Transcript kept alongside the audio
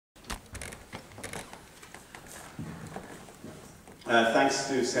Thanks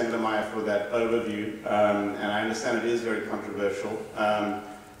to Senator Meyer for that overview, and I understand it is very controversial,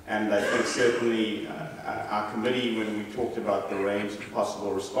 and I think certainly our committee, when we talked about the range of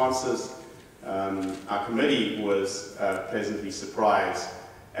possible responses, our committee was pleasantly surprised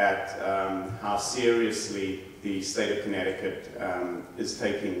at how seriously the state of Connecticut is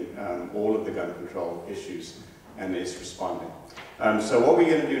taking all of the gun control issues and is responding. So what we're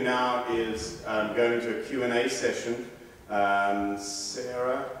going to do now is go into a Q&A session.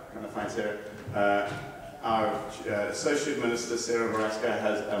 Sarah, I'm going to find Sarah. Our Associate Minister, Sarah Varaska,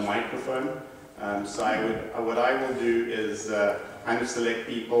 has a microphone. So what I will do is kind of select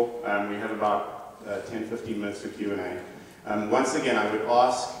people. We have about 10-15 minutes for Q&A. Once again, I would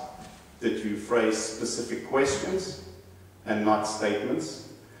ask that you phrase specific questions and not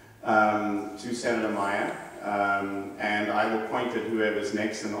statements to Senator Meyer. And I will point at whoever's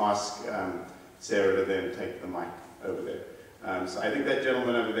next and ask Sarah to then take the mic over there. So I think that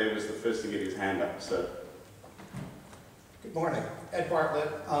gentleman over there was the first to get his hand up. So. Good morning. Ed Bartlett.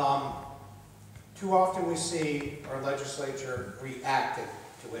 Too often we see our legislature reacting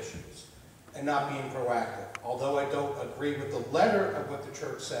to issues and not being proactive. Although I don't agree with the letter of what the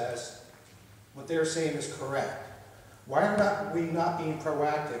church says, what they're saying is correct. Why are we not being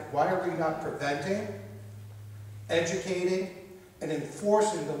proactive? Why are we not preventing, educating, and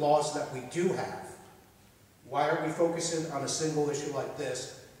enforcing the laws that we do have? Why are we focusing on a single issue like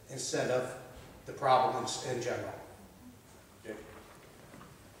this instead of the problems in general? Okay.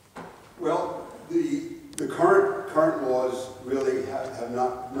 Well, the current laws really have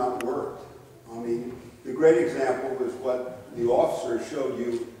not worked. I mean, the great example was what the officer showed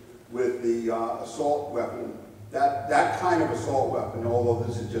you with the assault weapon. That kind of assault weapon, although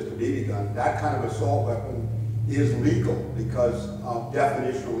this is just a BB gun, that kind of assault weapon is legal because of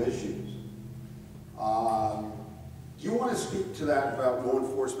definitional issues. Do you want to speak to that about law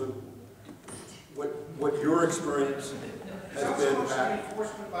enforcement? What your experience has been? It's not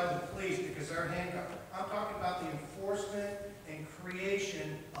enforcement by the police because they're handcuffed. I'm talking about the enforcement and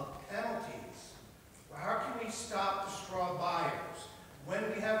creation of penalties. Well, how can we stop the straw buyers? When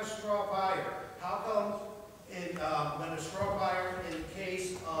we have a straw buyer, how come when a straw buyer in the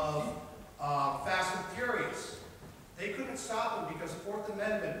case of Fast and Furious, they couldn't stop them because the Fourth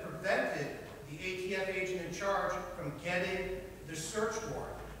Amendment prevented the ATF agent in charge from getting the search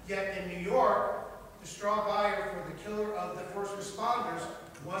warrant. Yet in New York, the straw buyer for the killer of the first responders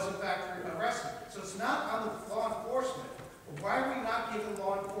was in fact arrested. So it's not on the law enforcement. But why are we not giving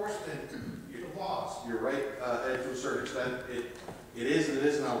law enforcement the laws? You're right, Ed, to a certain extent. It is and it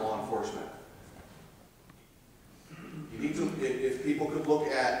isn't on law enforcement. You need to, if people could look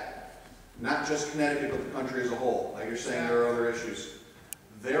at not just Connecticut, but the country as a whole, like you're saying, there are other issues.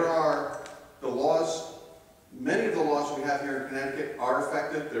 There are the laws, many of the laws we have here in Connecticut are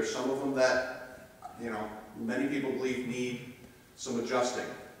effective. There's some of them that, many people believe need some adjusting.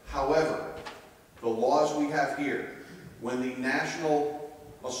 However, the laws we have here, when the national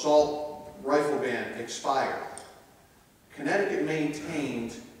assault rifle ban expired, Connecticut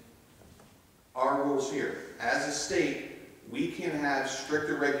maintained our rules here. As a state, we can have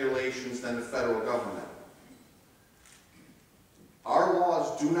stricter regulations than the federal government. Our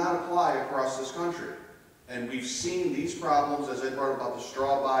laws do not apply across this country. And we've seen these problems, as I brought about the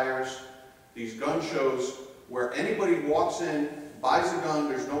straw buyers, these gun shows, where anybody walks in, buys a gun,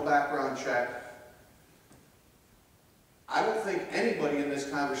 there's no background check. I don't think anybody in this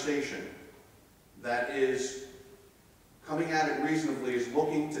conversation that is coming at it reasonably is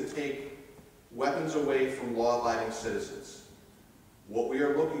looking to take weapons away from law-abiding citizens. What we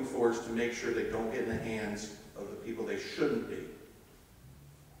are looking for is to make sure they don't get in the hands of the people they shouldn't be.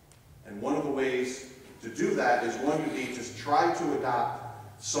 And one of the ways to do that is one would be to try to adopt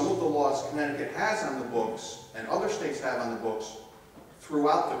some of the laws Connecticut has on the books and other states have on the books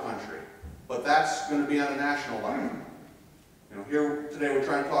throughout the country. But that's going to be on a national level. Here today we're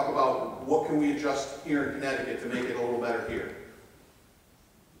trying to talk about what can we adjust here in Connecticut to make it a little better here.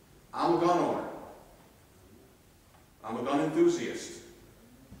 I'm a gun owner. I'm a gun enthusiast.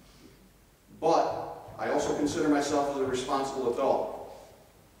 But I also consider myself as a responsible adult.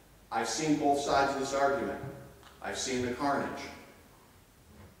 I've seen both sides of this argument. I've seen the carnage.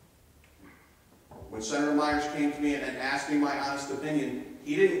 When Senator Myers came to me and asked me my honest opinion,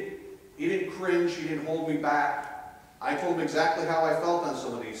 he didn't cringe, he didn't hold me back. I told him exactly how I felt on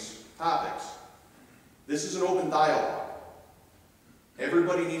some of these topics. This is an open dialogue.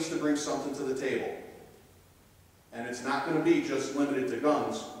 Everybody needs to bring something to the table. And it's not going to be just limited to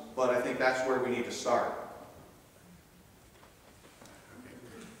guns, but I think that's where we need to start.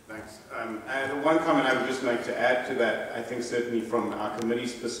 Thanks. And one comment I would just make to add to that, I think certainly from our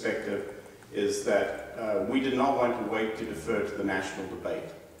committee's perspective, is that we did not want to wait to defer to the national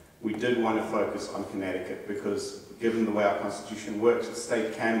debate. We did want to focus on Connecticut because given the way our Constitution works, the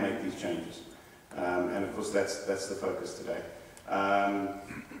state can make these changes. And of course that's the focus today.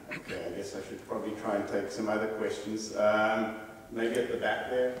 Okay, I guess I should probably try and take some other questions. Maybe at the back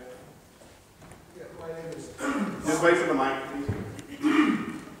there. Yeah, my name is... Just wait for the mic, please.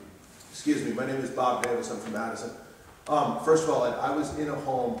 Excuse me, my name is Bob Davis, I'm from Madison. First of all, I was in a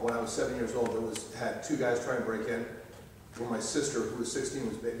home when I was 7 years old that had two guys trying to break in. Where my sister, who was 16,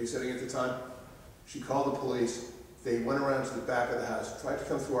 was babysitting at the time. She called the police. They went around to the back of the house, tried to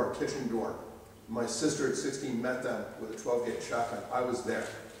come through our kitchen door. My sister at 16 met them with a 12-gauge shotgun. I was there.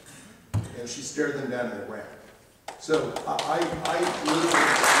 And she stared them down and they ran. So I literally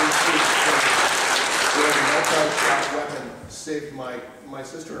where the multi-shot weapon saved my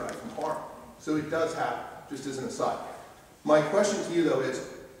sister and I from harm. So it does happen, just as an aside. My question to you, though, is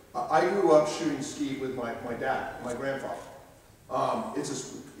I grew up shooting skeet with my dad, my grandfather.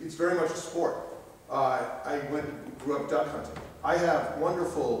 It's very much a sport. I grew up duck hunting. I have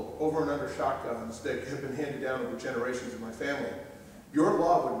wonderful over and under shotguns that have been handed down over generations in my family. Your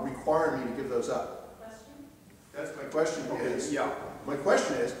law would require me to give those up. Question? That's my question. Yeah. My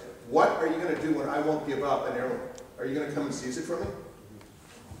question is, what are you going to do when I won't give up an heirloom? Are you going to come and seize it from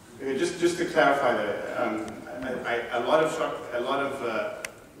me? Just to clarify that, a lot of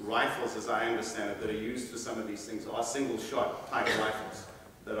rifles, as I understand it, that are used for some of these things are single-shot type rifles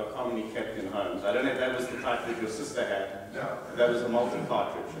that are commonly kept in homes. I don't know if that was the type that your sister had. No. That was a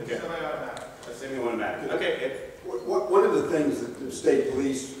multi-cartridge. Okay. Semi-automatic. A semi-automatic. Okay. One of the things that the state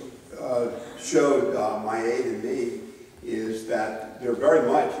police showed my aide and me is that there very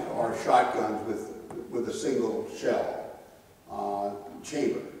much are shotguns with a single shell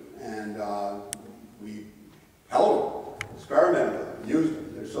chamber. And we held them, experimented with them, used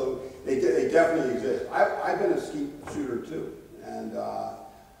them. So they definitely exist. I've been a skeet shooter too. And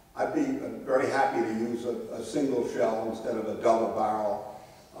I'd be very happy to use a single shell instead of a double barrel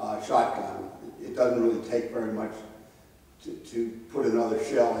shotgun. It doesn't really take very much to put another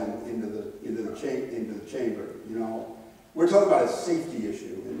shell into the chamber. You know, we're talking about a safety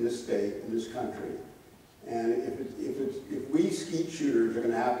issue in this state, in this country, and if we skeet shooters are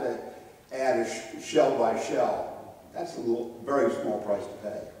going to have to add a shell by shell, that's a very small price to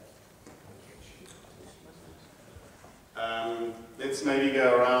pay. Let's maybe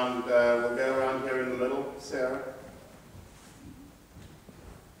go around. We'll go around here in the middle, Sarah.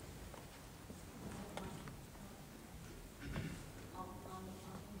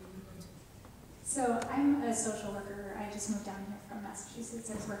 So I'm a social worker. I just moved down here from Massachusetts.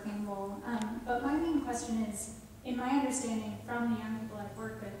 I was working in Lowell. But my main question is, in my understanding from the young people I've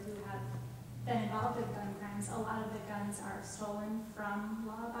worked with who have been involved with gun crimes, a lot of the guns are stolen from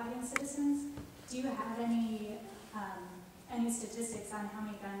law-abiding citizens. Do you have any statistics on how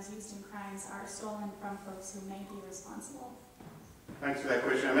many guns used in crimes are stolen from folks who may be responsible? Thanks for that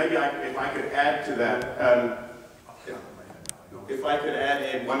question. Maybe if I could add to that. If I could add,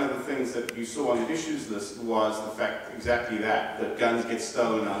 Ed, one of the things that you saw on the issues list was the fact exactly that guns get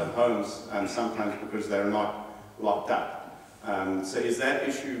stolen out of homes sometimes because they're not locked up. So is that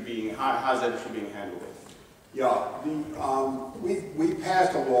issue being, how's that issue being handled? Yeah, we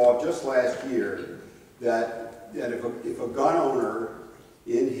passed a law just last year that if a gun owner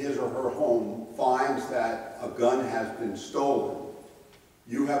in his or her home finds that a gun has been stolen,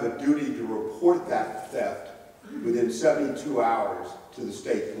 you have a duty to report that theft within 72 hours to the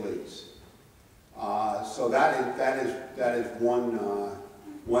state police. So that is one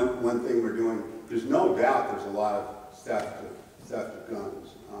thing we're doing. There's no doubt there's a lot of theft of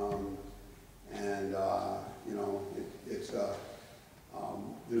guns, you know,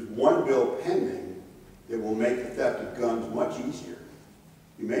 there's one bill pending that will make the theft of guns much easier.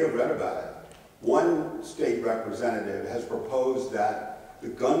 You may have read about it. One state representative has proposed that the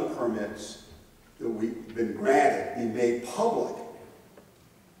gun permits that we've been granted be made public.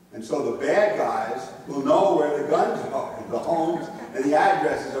 And so the bad guys will know where the guns are, the homes and the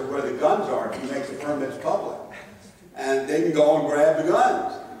addresses of where the guns are if you make the permits public. And they can go and grab the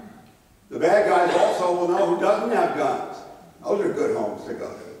guns. The bad guys also will know who doesn't have guns. Those are good homes to go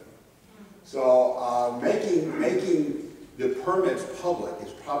to. So making the permits public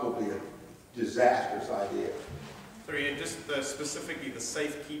is probably a disastrous idea. Sorry, and just specifically the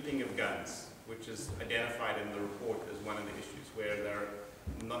safekeeping of guns, which is identified in the report as one of the issues, where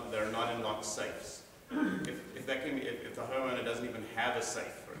they're not in locked safes. If the homeowner doesn't even have a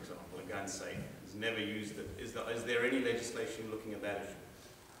safe, for example, a gun safe, has never used it, is there any legislation looking at that issue?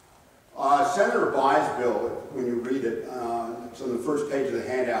 Senator By's bill, when you read it, it's on the first page of the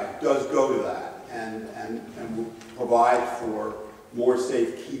handout, does go to that and will provide for more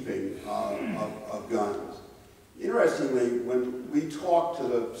safekeeping of guns. Interestingly, when we talked to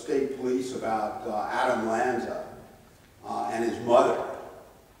the state police about Adam Lanza and his mother,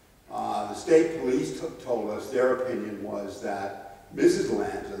 the state police told us their opinion was that Mrs.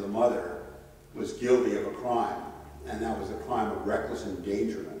 Lanza, the mother, was guilty of a crime, and that was a crime of reckless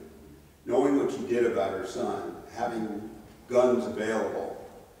endangerment. Knowing what she did about her son, having guns available,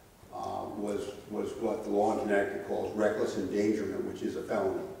 was what the law in Connecticut calls reckless endangerment, which is a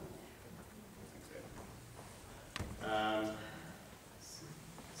felony.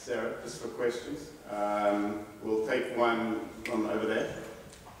 Sarah, just for questions. We'll take one from over there.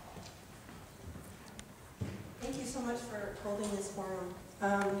 Thank you so much for holding this forum.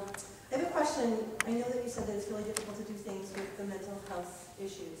 I have a question. I know that you said that it's really difficult to do things with the mental health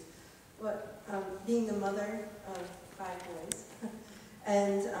issues. But being the mother of 5 boys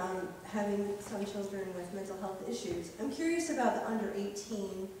and having some children with mental health issues, I'm curious about the under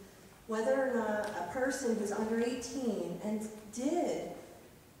 18, whether or not a person who's under 18 and did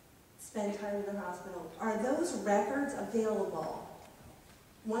spend time in the hospital, are those records available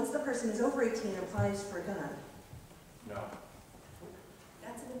once the person is over 18 and applies for a gun? No.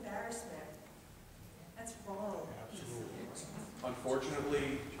 That's an embarrassment. That's wrong.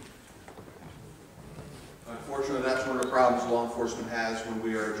 Unfortunately, that's one of the problems law enforcement has when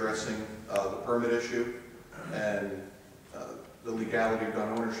we are addressing the permit issue and the legality of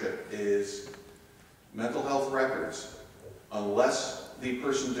gun ownership is mental health records, unless the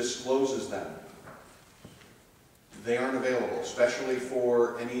person discloses them, they aren't available, especially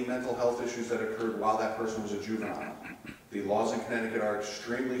for any mental health issues that occurred while that person was a juvenile. The laws in Connecticut are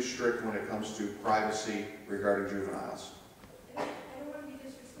extremely strict when it comes to privacy regarding juveniles. I don't want to be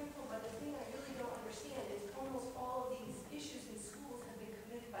disrespectful, but the thing I really don't understand is almost all of these issues in schools have been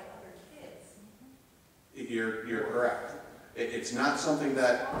committed by other kids. You're correct. It's not something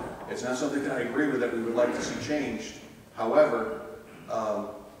that I agree with that we would like to see changed. However,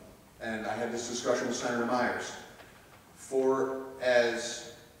 and I had this discussion with Senator Myers, for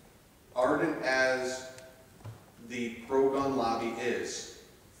as ardent as the pro-gun lobby is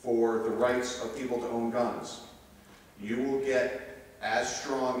for the rights of people to own guns, you will get as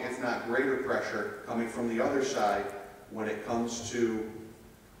strong, if not greater pressure coming from the other side when it comes to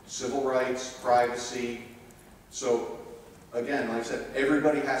civil rights, privacy. So again, like I said,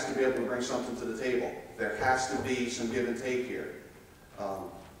 everybody has to be able to bring something to the table. There has to be some give and take here.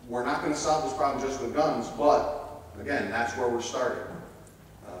 We're not going to solve this problem just with guns, but again, that's where we're starting.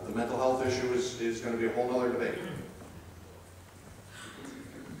 The mental health issue is going to be a whole other debate.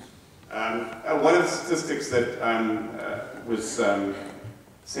 One of the statistics that was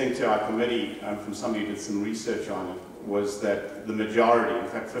sent to our committee from somebody who did some research on it was that the majority, in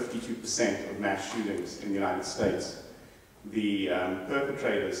fact 52% of mass shootings in the United States, the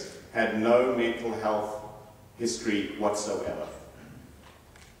perpetrators had no mental health history whatsoever.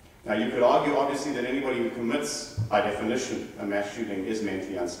 Now you could argue obviously that anybody who commits, by definition, a mass shooting is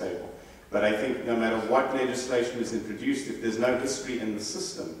mentally unstable. But I think no matter what legislation is introduced, if there's no history in the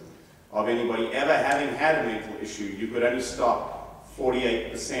system of anybody ever having had a mental issue, you could only stop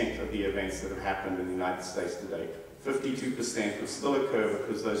 48% of the events that have happened in the United States today. 52% would still occur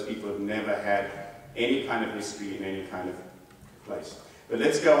because those people have never had any kind of history in any kind of place. But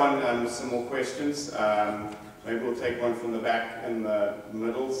let's go on with some more questions. Maybe we'll take one from the back in the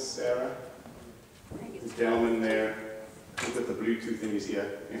middle, Sarah. The gentleman there, look at the Bluetooth in his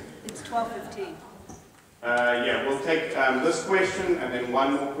ear. Yeah. It's 12:15. Yeah, we'll take this question and then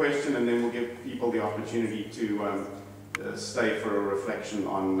one more question, and then we'll give people the opportunity to stay for a reflection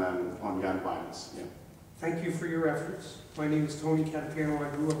on gun violence. Yeah. Thank you for your efforts. My name is Tony Catapano.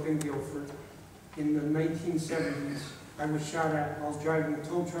 I grew up in Guilford. In the 1970s, I was shot at while driving a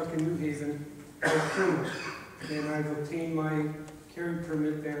tow truck in New Haven by a criminal. And I've obtained my carry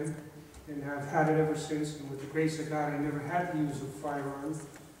permit then, and I've had it ever since. And with the grace of God, I never had to use a firearm.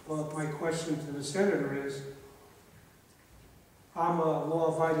 But my question to the senator is, I'm a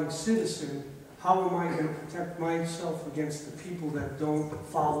law-abiding citizen. How am I going to protect myself against the people that don't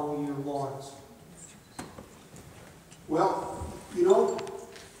follow your laws? Well, you know,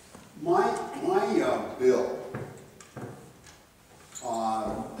 my bill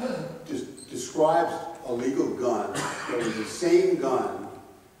just describes a legal gun that was the same gun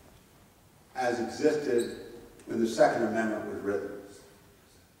as existed when the Second Amendment was written.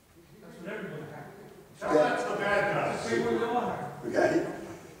 That's the bad guys. Okay?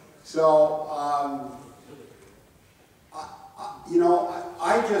 So, you know,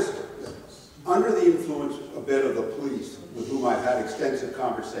 I just, under the influence a bit of the police, with whom I've had extensive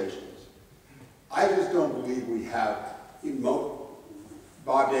conversations. I just don't believe we have,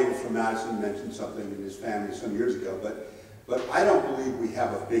 Bob Davis from Madison mentioned something in his family some years ago, but I don't believe we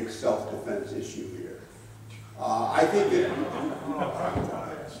have a big self-defense issue here. I think that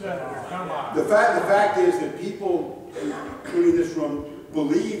the fact is that people, including this room,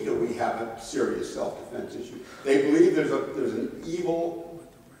 believe that we have a serious self-defense issue. They believe there's an evil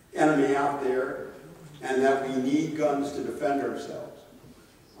enemy out there and that we need guns to defend ourselves.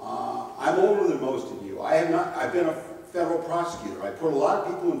 I'm older than most of you. I've been a federal prosecutor. I put a lot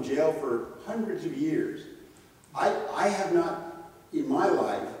of people in jail for hundreds of years. I have not, in my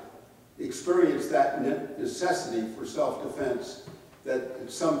life, experienced that necessity for self-defense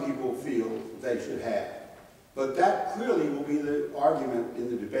that some people feel they should have. But that clearly will be the argument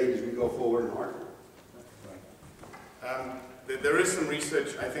in the debate as we go forward in Hartford. There is some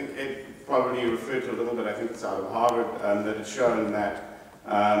research, I think Ed probably referred to a little bit, I think it's out of Harvard, that has shown that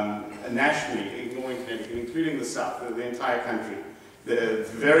nationally, ignoring Connecticut, including the South, the entire country, there are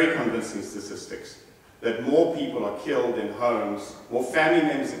very convincing statistics that more people are killed in homes, more family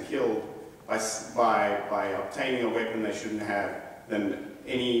members are killed by obtaining a weapon they shouldn't have than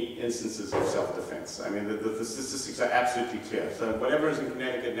any instances of self-defense. I mean, the statistics are absolutely clear. So whatever is in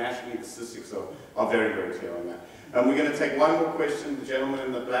Connecticut nationally, the statistics are very, very clear on that. We're going to take one more question, the gentleman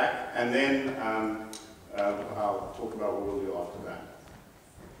in the black, and then I'll talk about what we'll do after that.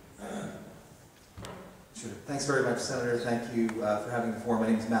 Sure. Thanks very much, Senator. Thank you for having the forum. My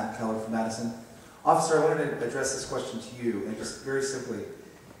name is Matt Keller from Madison. Officer, I wanted to address this question to you, and just very simply,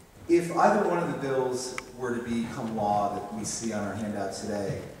 if either one of the bills were to become law that we see on our handout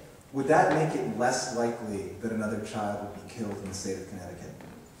today, would that make it less likely that another child would be killed in the state of Connecticut?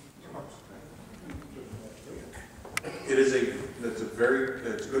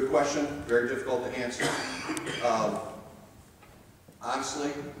 It's a good question, very difficult to answer.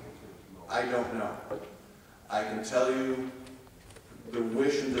 Honestly, I don't know. I can tell you the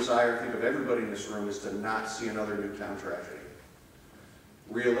wish and desire, I think, of everybody in this room is to not see another Newtown tragedy.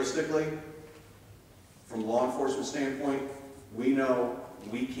 Realistically, from a law enforcement standpoint, we know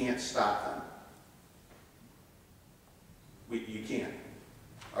we can't stop them. You can't.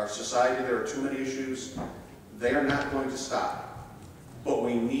 Our society, there are too many issues. They are not going to stop. But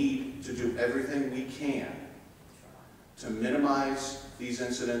we need to do everything we can to minimize these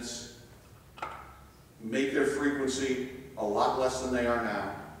incidents, make their frequency a lot less than they are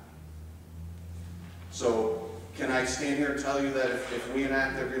now. So, can I stand here and tell you that if we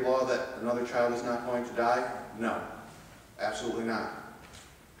enact every law that another child is not going to die? No, absolutely not.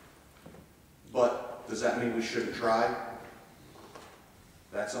 But does that mean we shouldn't try?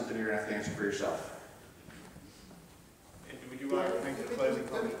 That's something you're going to have to answer for yourself. Would you like to make a closing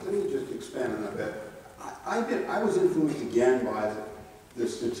comment? Let me just expand on that a bit. I was influenced again by the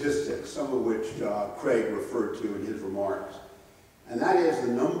statistics, some of which Craig referred to in his remarks. And that is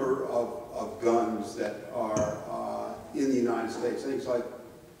the number of guns that are in the United States. I think it's like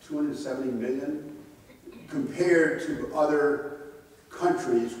 270 million compared to other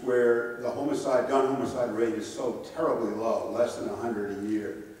countries where the gun homicide rate is so terribly low, less than 100 a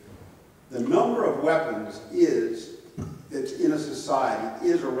year. The number of weapons that's in a society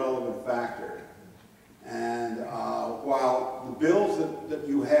is a relevant factor. And while the bills that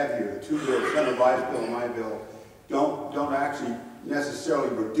you have here, the two bills, Senator Vice bill and my bill, don't actually necessarily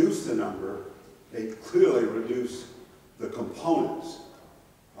reduce the number, they clearly reduce the components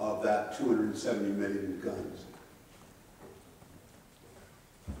of that 270 million guns.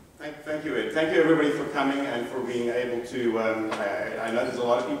 Thank you, Ed. Thank you, everybody, for coming and for being able to, I know there's a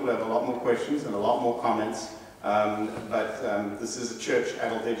lot of people who have a lot more questions and a lot more comments, but this is a church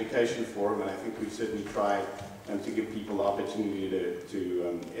adult education forum, and I think we've certainly tried to give people the opportunity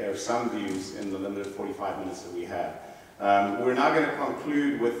to air some views in the limited 45 minutes that we have. We're now going to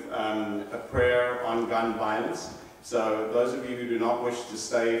conclude with a prayer on gun violence. So those of you who do not wish to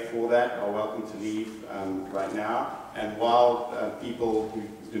stay for that are welcome to leave right now. And while people who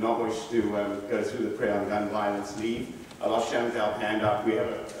do not wish to go through the prayer on gun violence leave, I'll show them our handout. We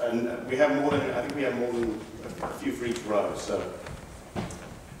have more than, I think we have more than a few for each row. So.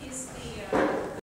 Is the